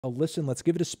a listen. Let's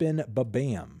give it a spin.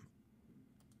 Ba-bam.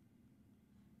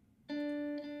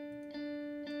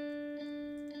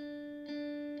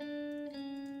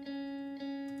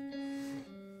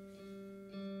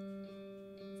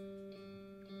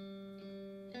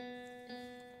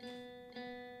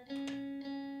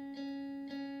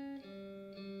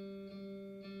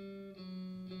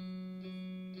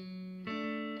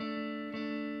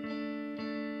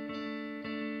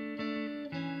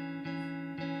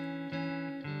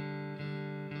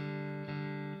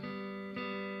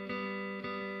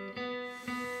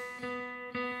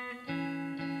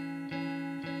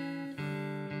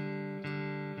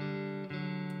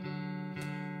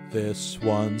 This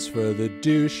one's for the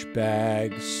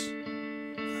douchebags.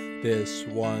 This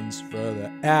one's for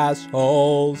the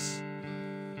assholes.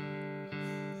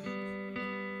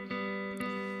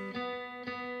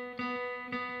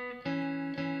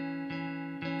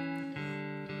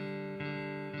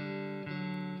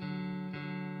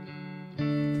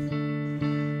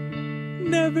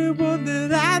 And everyone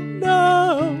that I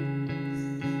know.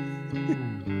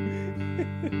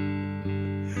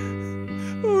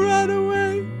 Run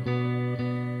away.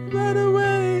 Run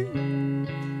away,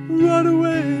 run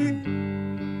away.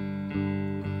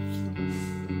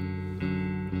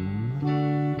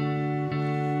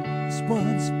 This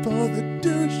one's for the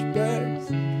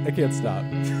douchebags. I can't stop.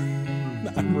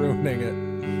 I'm ruining it.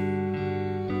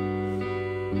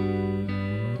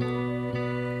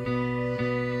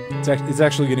 It's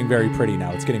actually getting very pretty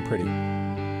now. It's getting pretty.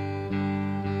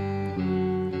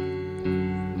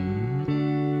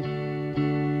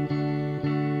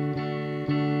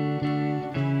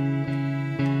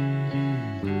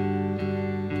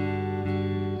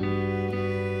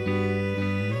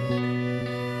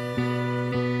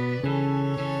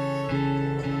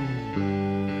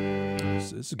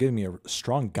 This is giving me a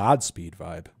strong Godspeed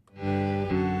vibe.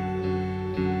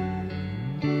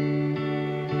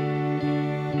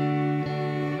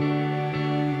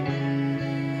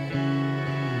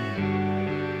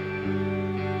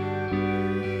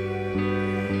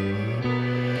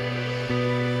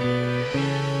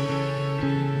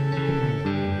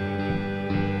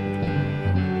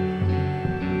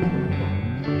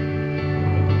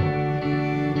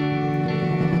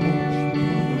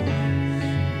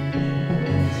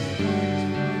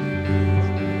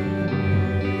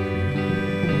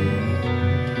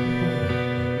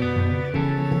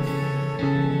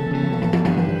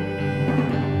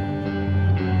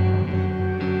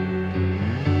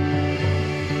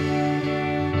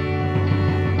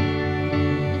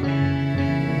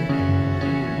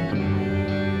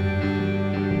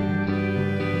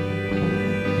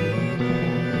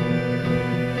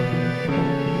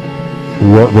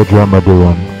 What the drummer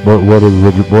doing? What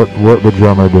the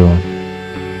drummer doing?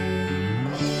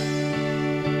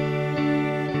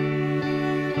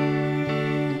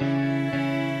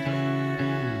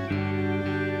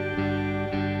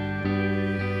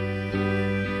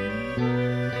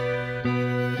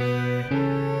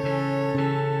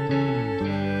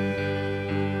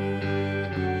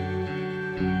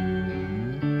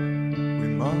 We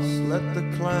must let the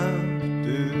clamp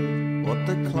do what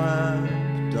the clamp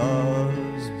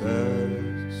does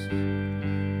best.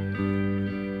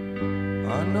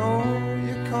 I know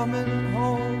you're coming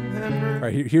home, Henry. All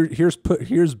right, here's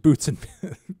Boots and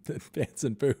Pants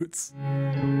and Boots.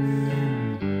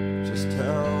 Just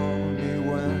tell me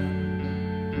when.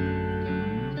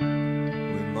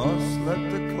 We must let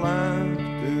the clamp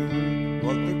do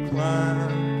what the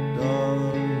clamp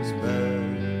does best.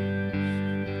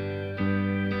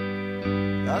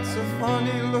 That's a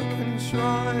funny looking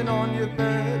shrine on your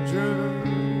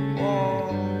bedroom wall.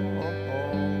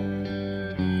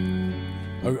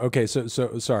 Okay, so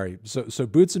sorry. So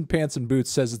Boots and Pants and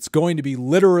Boots says it's going to be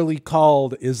literally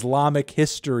called Islamic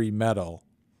History Metal.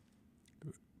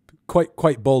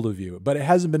 Quite bold of you, but it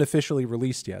hasn't been officially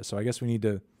released yet, so I guess we need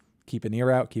to keep an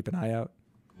ear out, keep an eye out.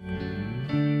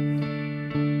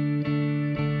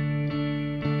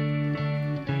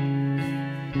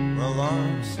 Well,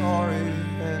 I'm sorry,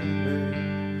 Henry.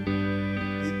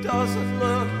 He doesn't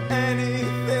look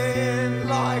anything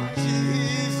like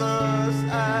Jesus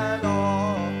at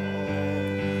all.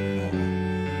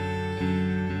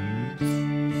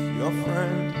 Your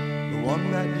friend, the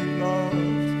one that you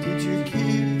loved, did you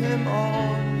keep him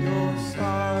on your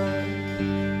side?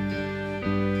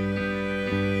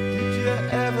 Did you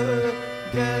ever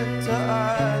get to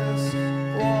ask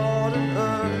what on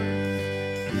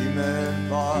earth he meant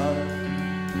by?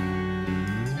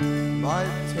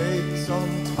 Might take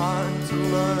some time to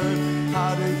learn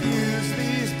how to use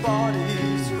these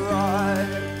bodies right.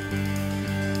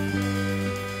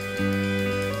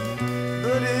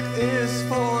 But is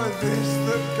for this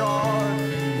that God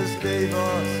has gave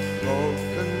us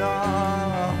open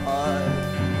night.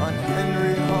 On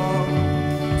Henry hung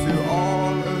to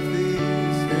all of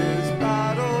these his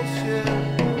battleship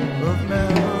of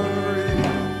memory.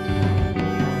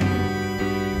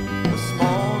 A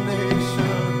small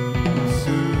nation,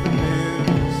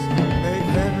 souvenirs made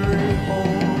Henry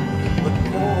whole, but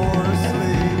poor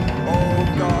asleep. Oh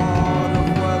God of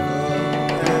weather,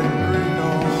 Henry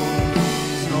knows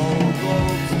snow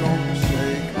globes don't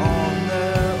shake on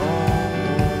their own.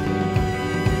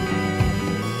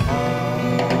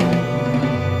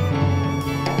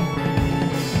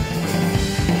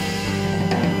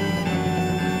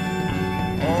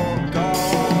 Oh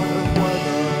God of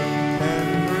weather,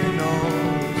 Henry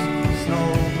knows snow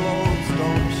globes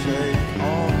don't shake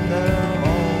on their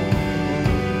own.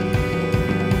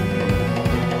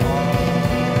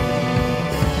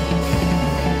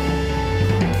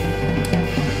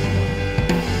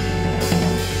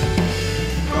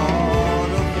 God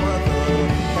of weather,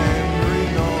 Henry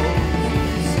knows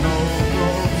snow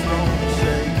globes don't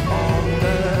shake on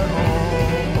their own.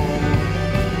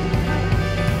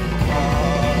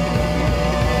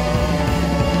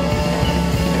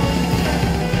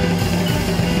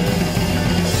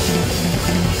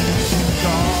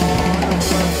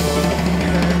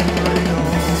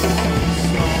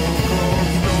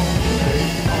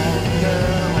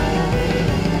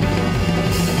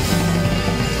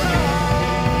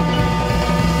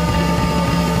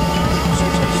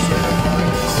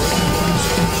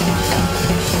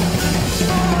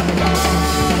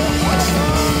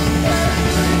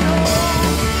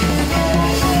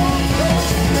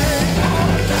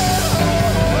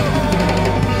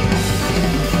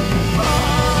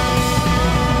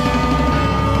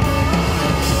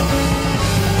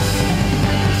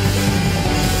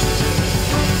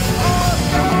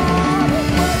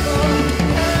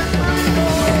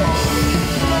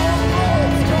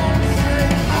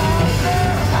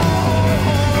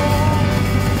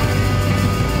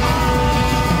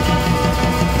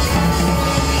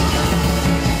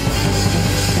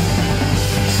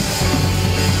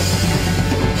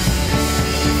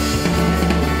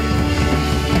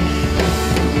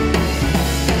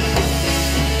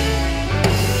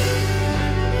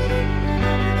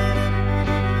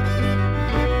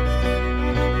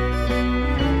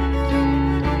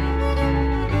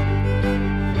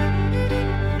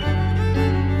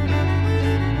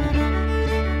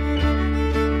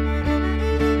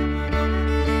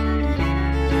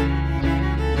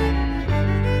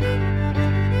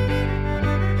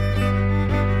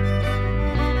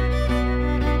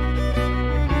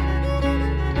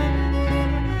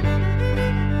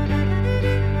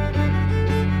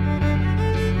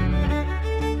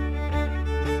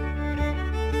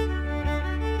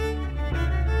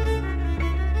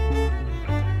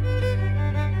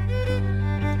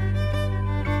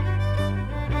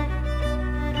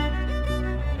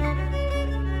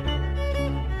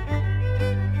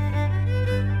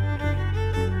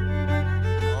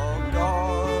 Oh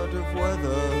God of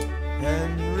weather,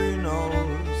 Henry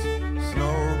knows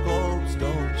snow globes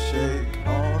don't shake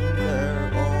on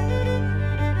their own.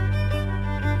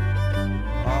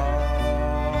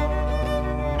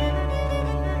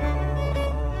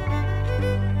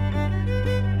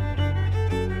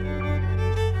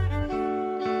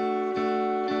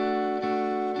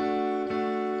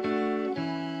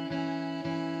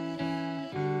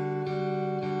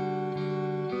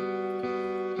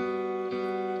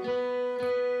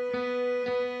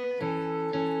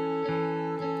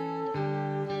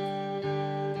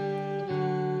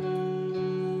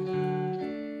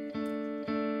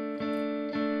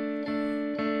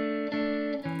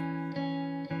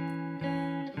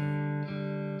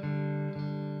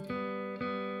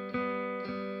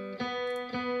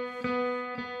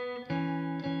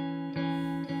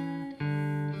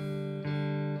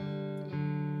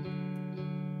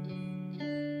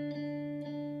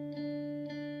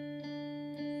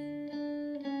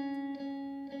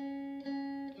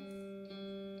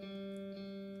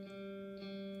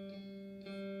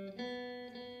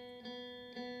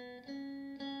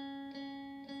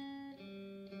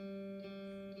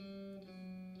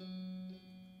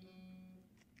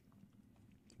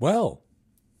 Well,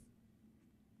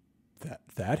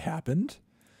 that happened.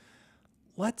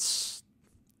 Let's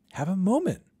have a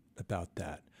moment about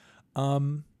that.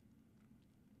 I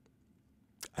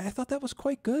thought that was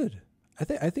quite good. I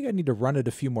think I need to run it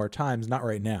a few more times, not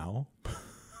right now,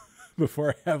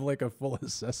 before I have like a full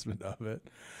assessment of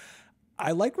it.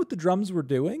 I liked what the drums were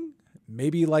doing.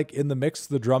 Maybe like in the mix,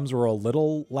 the drums were a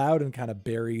little loud and kind of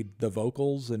buried the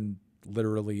vocals and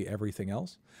literally everything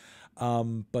else.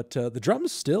 But the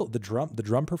drums still, the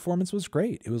drum performance was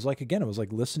great. It was like, again, it was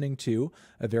like listening to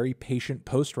a very patient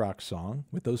post-rock song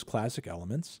with those classic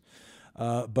elements,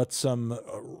 but some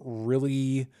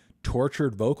really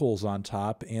tortured vocals on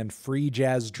top and free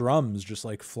jazz drums just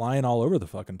like flying all over the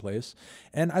fucking place.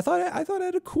 And I thought it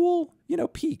had a cool,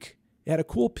 peak. It had a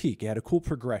cool peak. It had a cool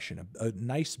progression, a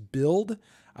nice build.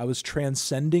 I was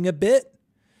transcending a bit,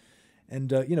 and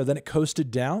then it coasted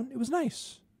down. It was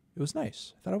nice. It was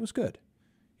nice. I thought it was good.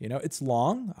 It's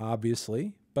long,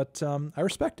 obviously, but I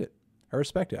respect it. I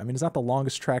mean, it's not the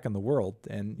longest track in the world,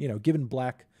 and given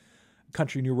Black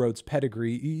Country New Road's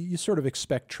pedigree, you sort of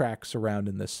expect tracks around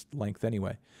in this length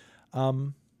anyway.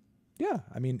 Yeah,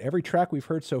 I mean, every track we've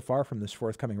heard so far from this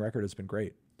forthcoming record has been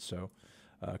great. So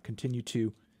continue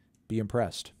to be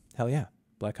impressed. Hell yeah,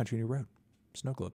 Black Country New Road, Snow Globe.